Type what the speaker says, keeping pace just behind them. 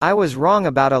I was wrong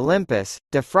about Olympus,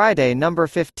 DeFriday number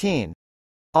 15.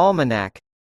 Almanac.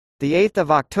 The 8th of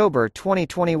October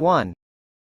 2021.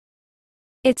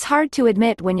 It's hard to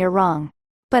admit when you're wrong.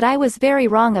 But I was very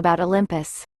wrong about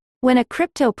Olympus. When a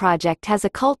crypto project has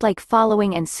a cult-like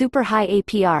following and super high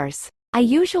APRs, I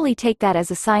usually take that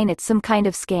as a sign it's some kind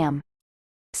of scam.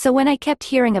 So when I kept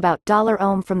hearing about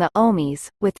 $Ohm from the Ohmies,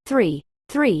 with 3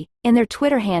 in their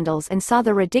Twitter handles and saw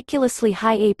the ridiculously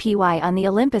high APY on the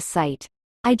Olympus site,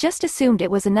 I just assumed it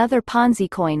was another Ponzi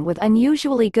coin with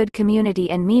unusually good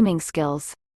community and memeing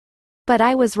skills. But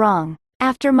I was wrong.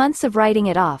 After months of writing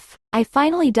it off, I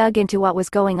finally dug into what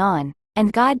was going on,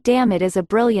 and god damn, it is a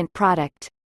brilliant product.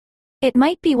 It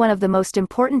might be one of the most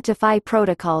important DeFi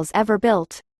protocols ever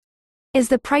built. Is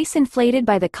the price inflated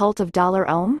by the cult of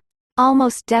 $Ohm?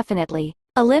 Almost definitely.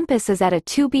 Olympus is at a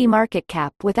 2B market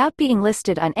cap without being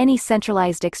listed on any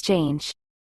centralized exchange.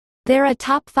 They're a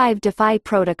top 5 DeFi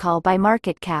protocol by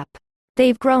market cap.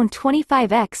 They've grown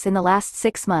 25x in the last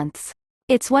 6 months.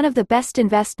 It's one of the best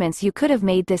investments you could have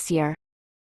made this year.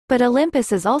 But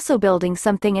Olympus is also building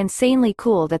something insanely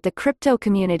cool that the crypto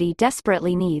community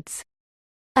desperately needs.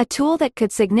 A tool that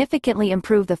could significantly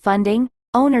improve the funding,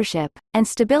 ownership, and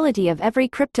stability of every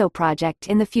crypto project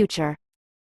in the future.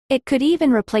 It could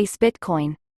even replace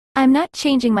Bitcoin. I'm not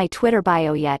changing my Twitter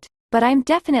bio yet, but I'm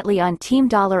definitely on Team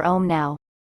 $Ohm now.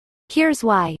 Here's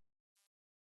why.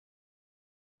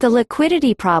 The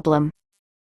liquidity problem.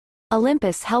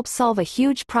 Olympus helps solve a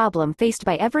huge problem faced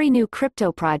by every new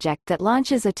crypto project that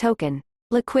launches a token: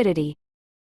 liquidity.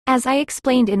 As I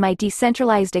explained in my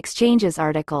Decentralized Exchanges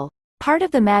article, part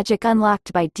of the magic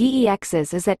unlocked by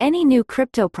DEXs is that any new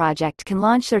crypto project can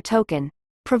launch their token,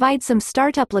 provide some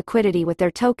startup liquidity with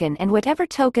their token and whatever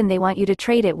token they want you to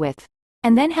trade it with,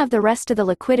 and then have the rest of the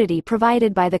liquidity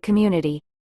provided by the community.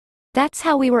 That's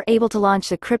how we were able to launch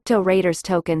the Crypto Raiders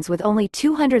tokens with only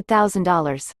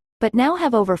 $200,000, but now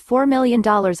have over $4 million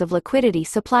of liquidity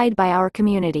supplied by our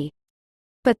community.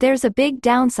 But there's a big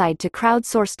downside to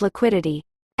crowdsourced liquidity.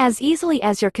 As easily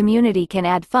as your community can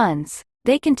add funds,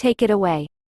 they can take it away.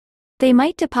 They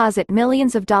might deposit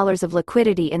millions of dollars of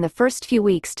liquidity in the first few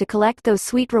weeks to collect those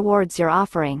sweet rewards you're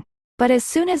offering, but as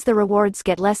soon as the rewards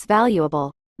get less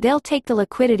valuable, they'll take the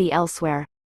liquidity elsewhere.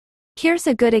 Here's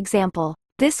a good example.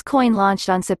 This coin launched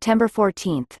on September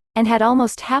 14th, and had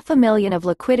almost $500,000 of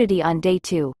liquidity on day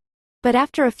 2. But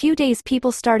after a few days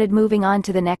people started moving on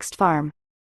to the next farm.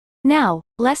 Now,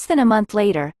 less than a month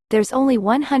later, there's only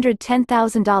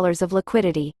 $110,000 of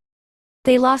liquidity.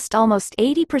 They lost almost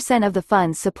 80% of the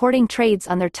funds supporting trades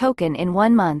on their token in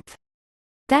 1 month.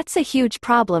 That's a huge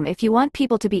problem if you want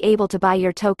people to be able to buy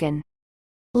your token.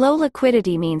 Low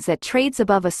liquidity means that trades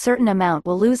above a certain amount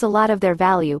will lose a lot of their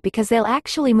value because they'll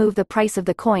actually move the price of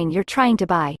the coin you're trying to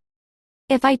buy.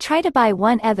 If I try to buy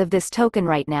 1 ETH of this token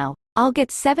right now, I'll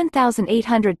get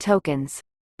 7,800 tokens.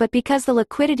 But because the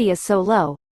liquidity is so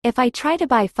low, if I try to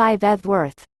buy 5 ETH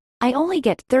worth, I only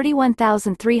get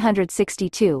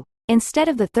 31,362, instead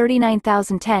of the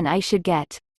 39,010 I should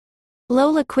get. Low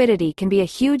liquidity can be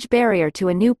a huge barrier to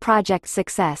a new project's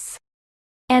success.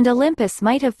 And Olympus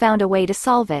might have found a way to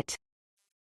solve it.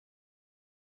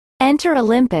 Enter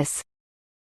Olympus.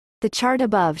 The chart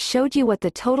above showed you what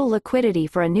the total liquidity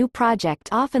for a new project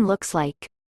often looks like.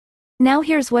 Now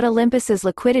here's what Olympus's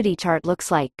liquidity chart looks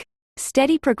like.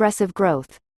 Steady progressive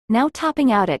growth, now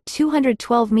topping out at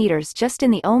 212 meters just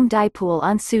in the Ohm DAI pool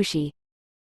on Sushi.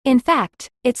 In fact,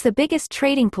 it's the biggest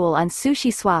trading pool on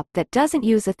SushiSwap that doesn't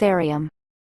use Ethereum.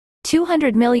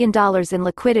 $200 million in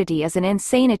liquidity is an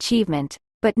insane achievement,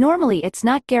 but normally it's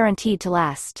not guaranteed to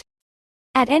last.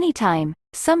 At any time,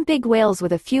 some big whales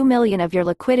with a few million of your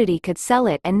liquidity could sell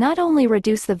it and not only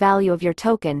reduce the value of your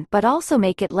token but also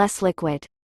make it less liquid.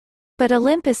 But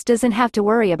Olympus doesn't have to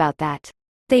worry about that.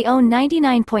 They own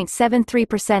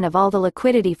 99.73% of all the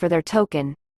liquidity for their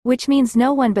token, which means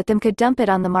no one but them could dump it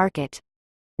on the market.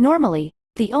 Normally,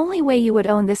 the only way you would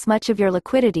own this much of your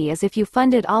liquidity is if you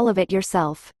funded all of it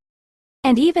yourself.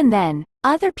 And even then,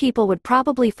 other people would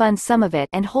probably fund some of it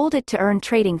and hold it to earn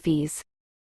trading fees.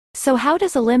 So how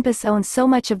does Olympus own so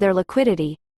much of their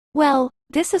liquidity? Well,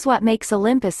 this is what makes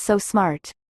Olympus so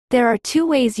smart. There are 2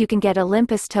 ways you can get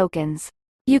Olympus tokens.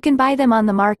 You can buy them on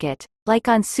the market, like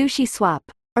on SushiSwap,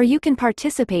 or you can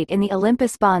participate in the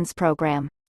Olympus Bonds program.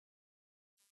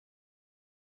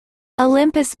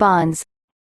 Olympus Bonds.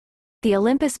 The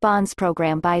Olympus Bonds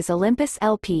program buys Olympus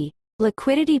LP,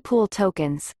 liquidity pool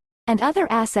tokens, and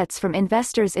other assets from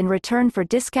investors in return for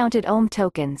discounted Ohm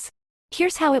tokens.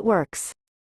 Here's how it works.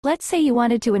 Let's say you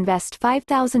wanted to invest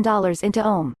 $5,000 into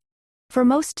Ohm. For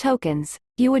most tokens,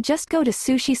 you would just go to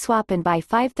SushiSwap and buy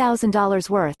 $5,000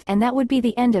 worth and that would be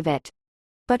the end of it.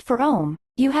 But for Ohm,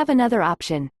 you have another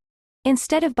option.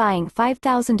 Instead of buying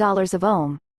 $5,000 of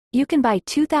Ohm, you can buy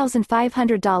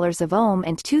 $2,500 of Ohm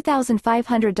and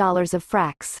 $2,500 of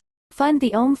Frax, fund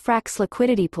the Ohm Frax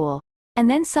liquidity pool, and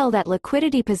then sell that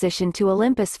liquidity position to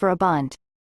Olympus for a bond.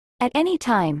 At any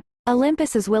time,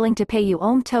 Olympus is willing to pay you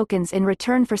Ohm tokens in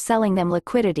return for selling them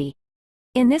liquidity.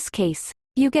 In this case,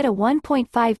 you get a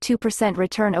 1.52%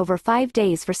 return over 5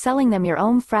 days for selling them your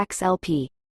Ohm Frax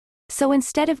LP. So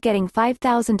instead of getting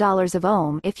 $5,000 of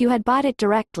Ohm if you had bought it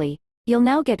directly, you'll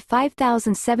now get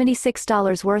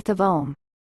 $5,076 worth of Ohm.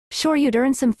 Sure, you'd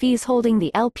earn some fees holding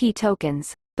the LP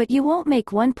tokens, but you won't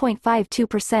make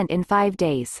 1.52% in 5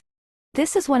 days.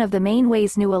 This is one of the main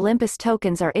ways new Olympus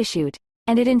tokens are issued,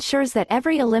 and it ensures that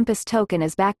every Olympus token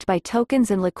is backed by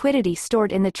tokens and liquidity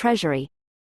stored in the treasury.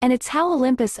 And it's how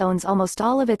Olympus owns almost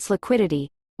all of its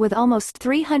liquidity, with almost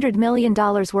 $300 million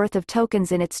worth of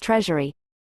tokens in its treasury.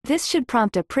 This should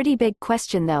prompt a pretty big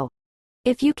question though.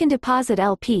 If you can deposit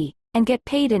LP, and get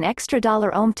paid in extra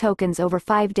Ohm tokens over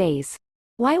 5 days,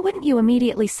 why wouldn't you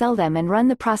immediately sell them and run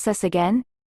the process again?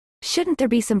 Shouldn't there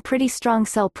be some pretty strong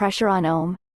sell pressure on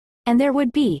Ohm? And there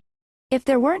would be, if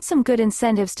there weren't some good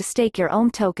incentives to stake your Ohm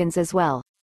tokens as well.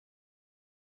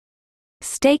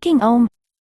 Staking Ohm.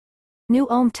 New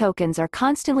Ohm tokens are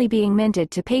constantly being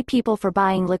minted to pay people for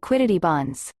buying liquidity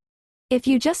bonds. If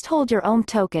you just hold your Ohm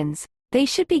tokens, they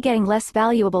should be getting less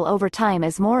valuable over time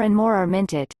as more and more are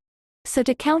minted. So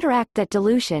to counteract that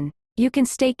dilution, you can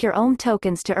stake your Ohm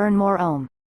tokens to earn more Ohm.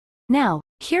 Now,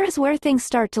 here is where things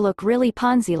start to look really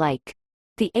Ponzi-like.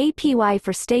 The APY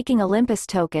for staking Olympus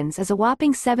tokens is a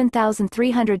whopping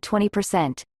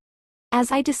 7,320%.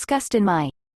 As I discussed in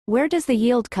my "Where Does the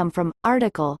Yield Come From"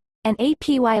 article, an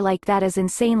APY like that is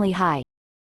insanely high.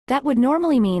 That would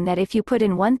normally mean that if you put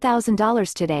in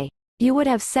 $1,000 today, you would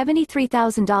have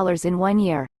 $73,000 in 1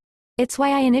 year. It's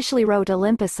why I initially wrote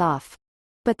Olympus off.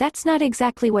 But that's not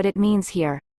exactly what it means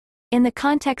here. In the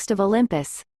context of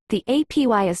Olympus, the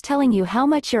APY is telling you how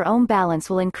much your Ohm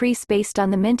balance will increase based on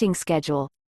the minting schedule.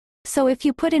 So if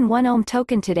you put in 1 Ohm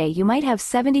token today, you might have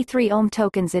 73 Ohm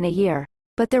tokens in a year,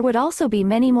 but there would also be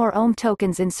many more Ohm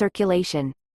tokens in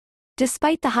circulation.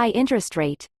 Despite the high interest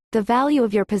rate, the value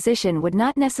of your position would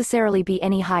not necessarily be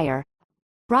any higher.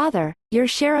 Rather, your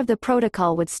share of the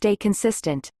protocol would stay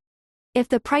consistent. If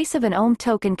the price of an Ohm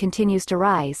token continues to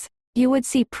rise, you would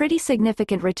see pretty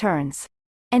significant returns.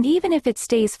 And even if it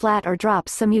stays flat or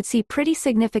drops some, you'd see pretty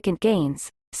significant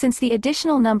gains, since the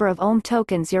additional number of Ohm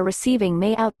tokens you're receiving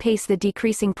may outpace the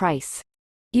decreasing price.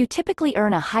 You typically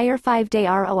earn a higher 5-day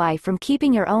ROI from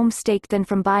keeping your Ohm staked than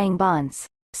from buying bonds,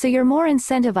 so you're more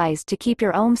incentivized to keep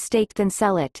your Ohm staked than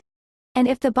sell it. And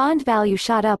if the bond value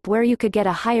shot up where you could get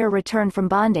a higher return from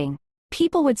bonding,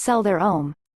 people would sell their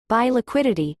Ohm, buy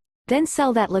liquidity, then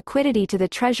sell that liquidity to the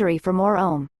treasury for more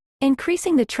Ohm,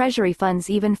 increasing the treasury funds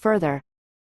even further.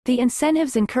 The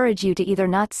incentives encourage you to either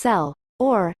not sell,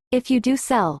 or, if you do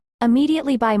sell,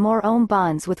 immediately buy more Ohm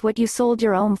bonds with what you sold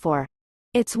your Ohm for.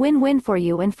 It's win-win for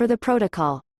you and for the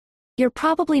protocol. You're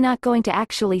probably not going to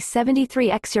actually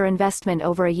 73x your investment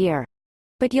over a year,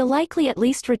 but you'll likely at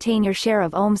least retain your share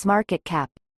of Ohm's market cap.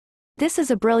 This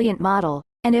is a brilliant model,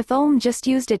 and if Ohm just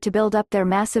used it to build up their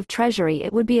massive treasury,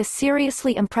 it would be a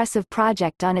seriously impressive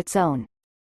project on its own.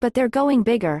 But they're going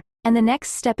bigger, and the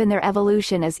next step in their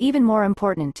evolution is even more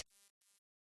important.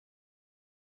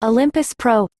 Olympus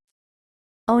Pro.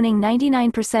 Owning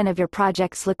 99% of your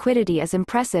project's liquidity is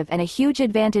impressive and a huge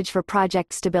advantage for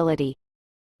project stability.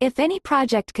 If any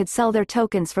project could sell their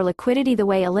tokens for liquidity the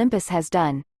way Olympus has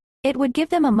done, it would give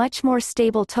them a much more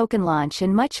stable token launch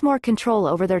and much more control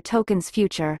over their token's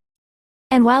future.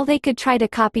 And while they could try to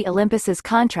copy Olympus's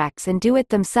contracts and do it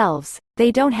themselves,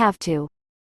 they don't have to.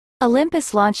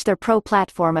 Olympus launched their Pro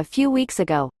platform a few weeks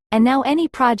ago, and now any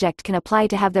project can apply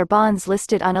to have their bonds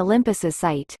listed on Olympus's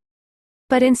site.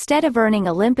 But instead of earning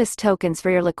Olympus tokens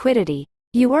for your liquidity,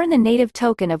 you earn the native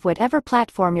token of whatever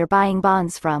platform you're buying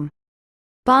bonds from.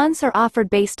 Bonds are offered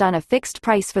based on a fixed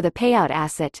price for the payout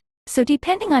asset, so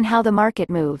depending on how the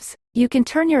market moves, you can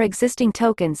turn your existing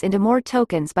tokens into more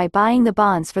tokens by buying the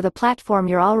bonds for the platform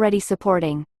you're already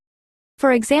supporting.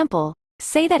 For example,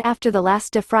 say that after the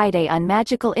last DeFriday on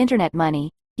Magical Internet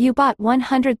Money, you bought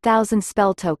 100,000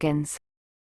 SPEL tokens.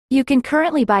 You can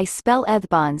currently buy SPEL ETH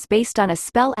bonds based on a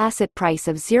SPEL asset price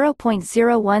of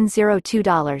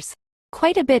 $0.0102,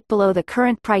 quite a bit below the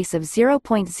current price of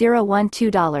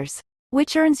 $0.012,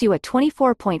 which earns you a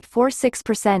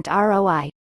 24.46% ROI.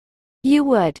 You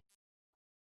would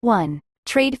 1.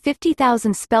 Trade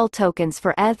 50,000 SPEL tokens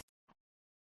for ETH.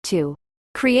 2.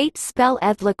 Create SPEL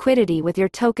ETH liquidity with your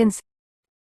tokens.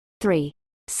 3.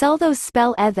 Sell those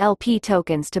Spell ETH-LP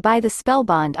tokens to buy the Spell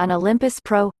bond on Olympus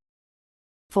Pro.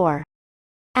 4.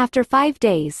 After 5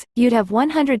 days, you'd have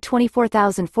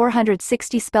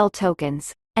 124,460 Spell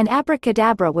tokens, and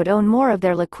Abracadabra would own more of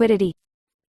their liquidity.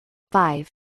 5.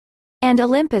 And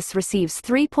Olympus receives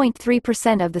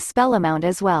 3.3% of the Spell amount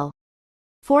as well.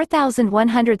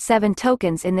 4,107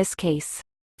 tokens in this case.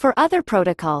 For other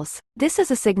protocols, this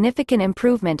is a significant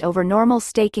improvement over normal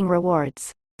staking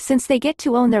rewards, since they get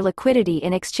to own their liquidity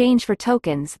in exchange for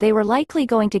tokens they were likely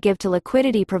going to give to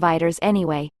liquidity providers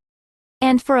anyway.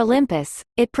 And for Olympus,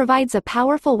 it provides a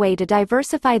powerful way to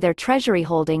diversify their treasury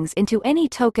holdings into any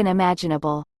token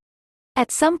imaginable. At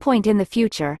some point in the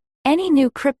future, any new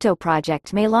crypto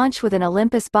project may launch with an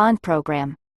Olympus bond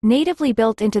program, natively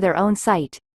built into their own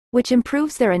site, which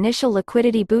improves their initial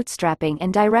liquidity bootstrapping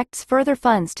and directs further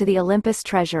funds to the Olympus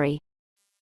treasury.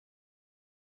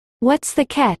 What's the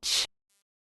catch?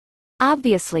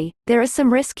 Obviously, there is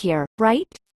some risk here, right?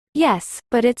 Yes,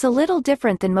 but it's a little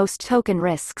different than most token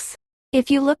risks.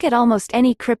 If you look at almost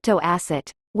any crypto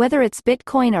asset, whether it's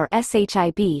Bitcoin or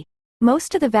SHIB,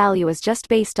 most of the value is just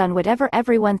based on whatever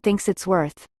everyone thinks it's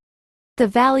worth. The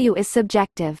value is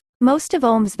subjective. Most of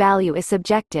OHM's value is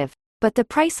subjective, but the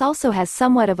price also has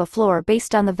somewhat of a floor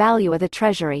based on the value of the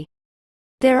treasury.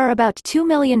 There are about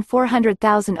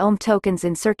 2,400,000 OHM tokens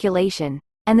in circulation,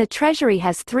 and the treasury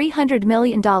has $300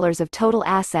 million of total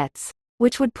assets,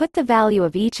 which would put the value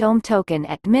of each OHM token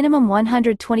at minimum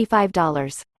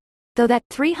 $125. Though that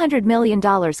 $300 million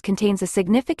contains a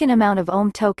significant amount of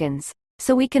OHM tokens,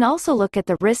 so we can also look at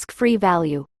the risk-free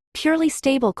value, purely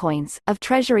stablecoins, of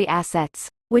treasury assets,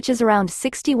 which is around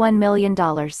 $61 million.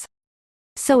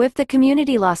 So if the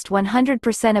community lost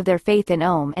 100% of their faith in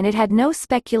OHM and it had no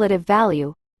speculative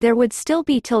value, there would still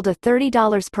be till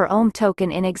 $30 per OHM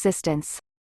token in existence.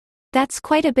 That's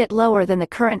quite a bit lower than the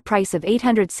current price of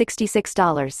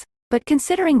 $866, but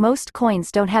considering most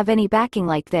coins don't have any backing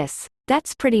like this,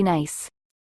 that's pretty nice.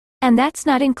 And that's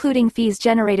not including fees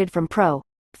generated from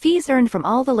fees earned from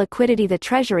all the liquidity the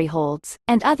treasury holds,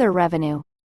 and other revenue.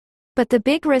 But the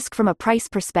big risk from a price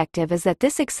perspective is that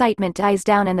this excitement dies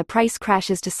down and the price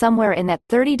crashes to somewhere in that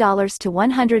 $30 to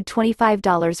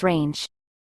 $125 range.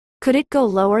 Could it go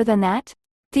lower than that?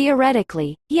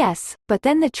 Theoretically, yes, but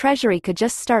then the treasury could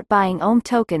just start buying OHM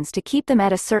tokens to keep them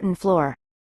at a certain floor.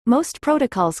 Most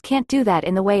protocols can't do that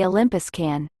in the way Olympus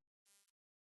can.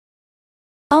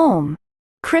 OHM,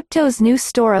 crypto's new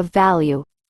store of value.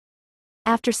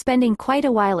 After spending quite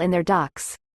a while in their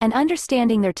docs, and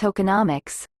understanding their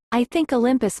tokenomics, I think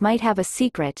Olympus might have a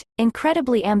secret,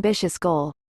 incredibly ambitious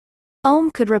goal.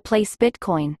 OHM could replace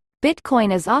Bitcoin.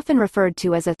 Bitcoin is often referred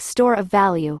to as a store of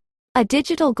value, a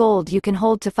digital gold you can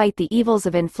hold to fight the evils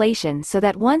of inflation, so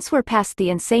that once we're past the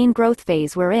insane growth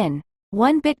phase we're in,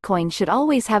 one Bitcoin should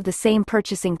always have the same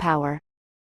purchasing power.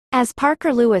 As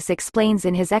Parker Lewis explains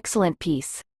in his excellent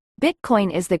piece,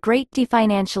 Bitcoin is the great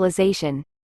definancialization.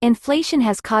 Inflation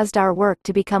has caused our work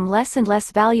to become less and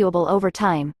less valuable over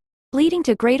time, leading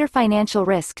to greater financial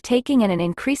risk-taking and an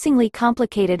increasingly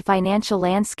complicated financial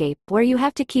landscape where you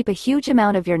have to keep a huge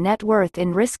amount of your net worth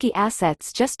in risky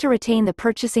assets just to retain the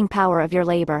purchasing power of your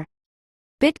labor.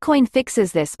 Bitcoin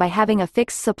fixes this by having a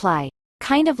fixed supply,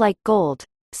 kind of like gold,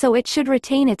 so it should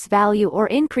retain its value or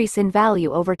increase in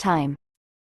value over time.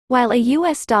 While a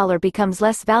US dollar becomes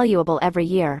less valuable every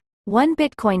year, one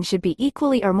Bitcoin should be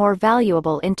equally or more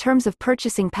valuable in terms of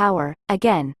purchasing power,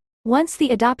 again, once the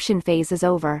adoption phase is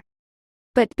over.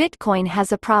 But Bitcoin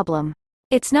has a problem.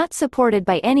 It's not supported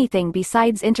by anything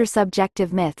besides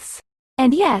intersubjective myths.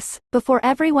 And yes, before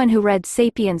everyone who read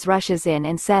Sapiens rushes in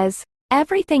and says,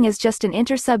 everything is just an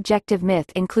intersubjective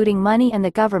myth including money and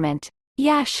the government,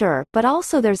 yeah sure, but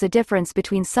also there's a difference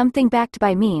between something backed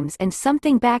by memes and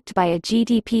something backed by a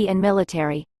GDP and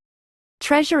military.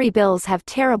 Treasury bills have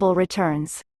terrible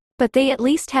returns. But they at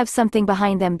least have something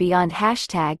behind them beyond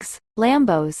hashtags,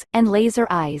 Lambos, and laser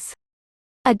eyes.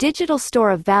 A digital store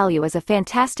of value is a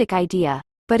fantastic idea,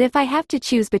 but if I have to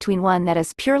choose between one that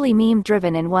is purely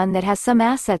meme-driven and one that has some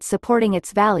assets supporting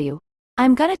its value,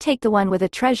 I'm gonna take the one with a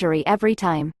treasury every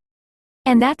time.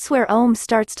 And that's where OHM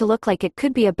starts to look like it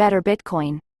could be a better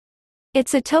Bitcoin.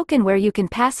 It's a token where you can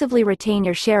passively retain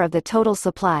your share of the total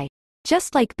supply,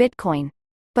 just like Bitcoin,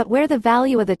 but where the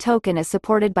value of the token is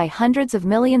supported by hundreds of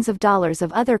millions of dollars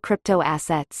of other crypto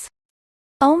assets.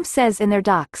 OHM says in their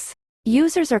docs,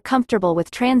 users are comfortable with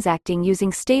transacting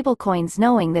using stablecoins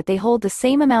knowing that they hold the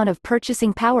same amount of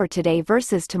purchasing power today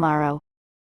versus tomorrow.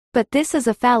 But this is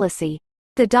a fallacy.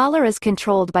 The dollar is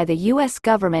controlled by the US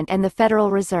government and the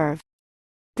Federal Reserve.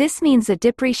 This means a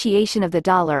depreciation of the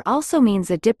dollar also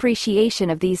means a depreciation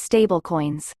of these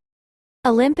stablecoins.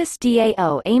 Olympus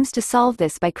DAO aims to solve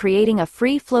this by creating a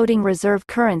free floating reserve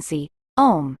currency,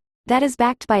 OM, that is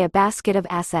backed by a basket of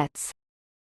assets.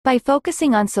 By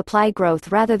focusing on supply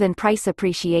growth rather than price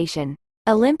appreciation,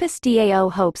 Olympus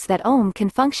DAO hopes that OM can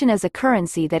function as a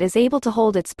currency that is able to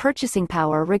hold its purchasing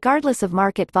power regardless of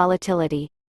market volatility.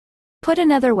 Put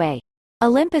another way,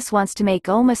 Olympus wants to make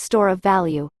OM a store of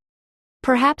value.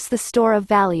 Perhaps the store of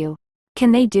value.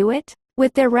 Can they do it?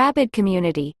 With their rabid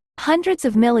community, hundreds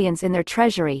of millions in their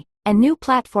treasury, and new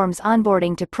platforms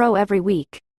onboarding to Pro every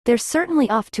week, they're certainly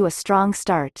off to a strong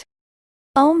start.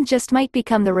 OM just might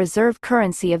become the reserve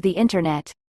currency of the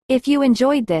internet. If you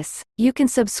enjoyed this, you can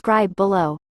subscribe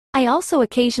below. I also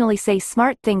occasionally say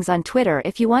smart things on Twitter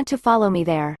if you want to follow me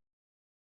there.